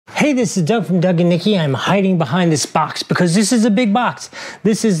Hey, this is Doug from Doug and Nikki. I'm hiding behind this box because this is a big box.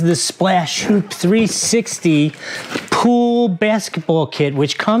 This is the Splash Hoop 360 pool basketball kit,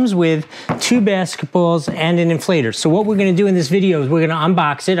 which comes with 2 basketballs and an inflator. So what we're gonna do in this video is we're gonna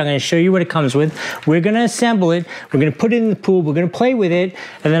unbox it. I'm gonna show you what it comes with. We're gonna assemble it. We're gonna put it in the pool. We're gonna play with it.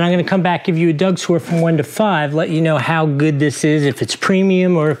 And then I'm gonna come back, give you a Doug score from 1 to 5, let you know how good this is, if it's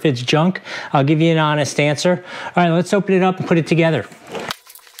premium or if it's junk. I'll give you an honest answer. All right, let's open it up and put it together.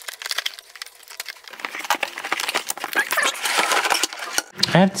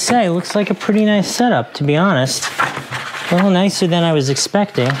 I have to say, it looks like a pretty nice setup, to be honest. A little nicer than I was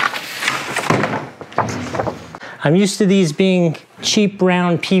expecting. I'm used to these being cheap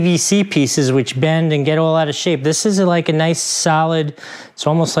round PVC pieces which bend and get all out of shape. This is like a nice solid, it's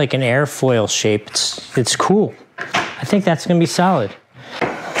almost like an airfoil shape. It's cool. I think that's gonna be solid.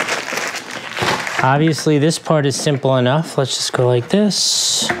 Obviously this part is simple enough. Let's just go like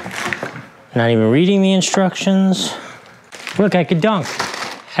this. Not even reading the instructions. Look, I could dunk.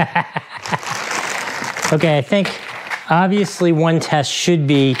 Okay, I think obviously one test should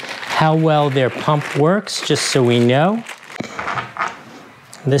be how well their pump works, just so we know.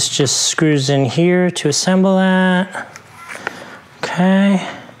 This just screws in here to assemble that. Okay,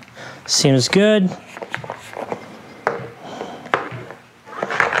 seems good.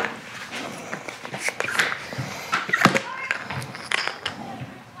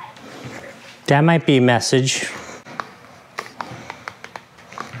 That might be a message.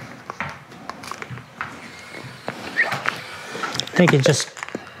 I think it just,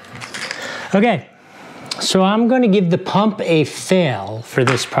 okay. So I'm gonna give the pump a fail for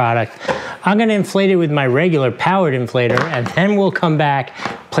this product. I'm gonna inflate it with my regular powered inflator and then we'll come back,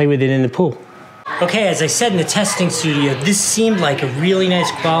 play with it in the pool. Okay, as I said in the testing studio, this seemed like a really nice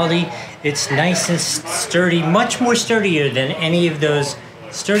quality. It's nice and sturdy, much more sturdier than any of those.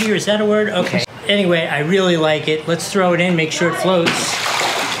 Sturdier, is that a word? Okay. Anyway, I really like it. Let's throw it in, make sure it floats.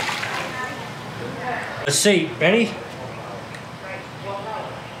 Let's see, ready?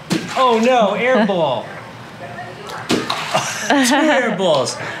 Oh no, air ball. 2 air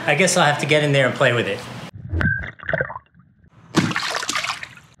balls. I guess I'll have to get in there and play with it.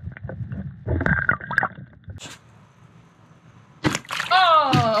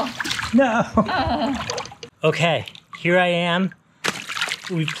 Oh! No. Okay, here I am.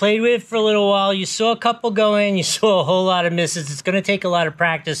 We played with it for a little while. You saw a couple go in. You saw a whole lot of misses. It's going to take a lot of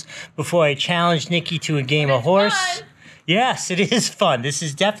practice before I challenge Nikki to a game of horse. Fun. Yes, it is fun. This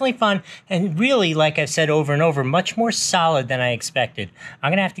is definitely fun. And really, like I've said over and over, much more solid than I expected. I'm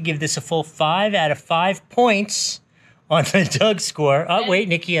going to have to give this a full 5 out of 5 points on the Doug score. Oh, wait,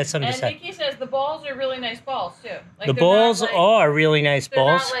 Nikki has something to say. And Nikki says the balls are really nice balls, too. Like, the balls are really nice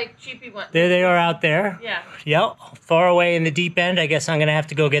balls. They're not like cheapy ones. There they are out there. Yeah. Yep, far away in the deep end. I guess I'm going to have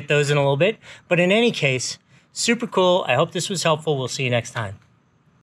to go get those in a little bit. But in any case, super cool. I hope this was helpful. We'll see you next time.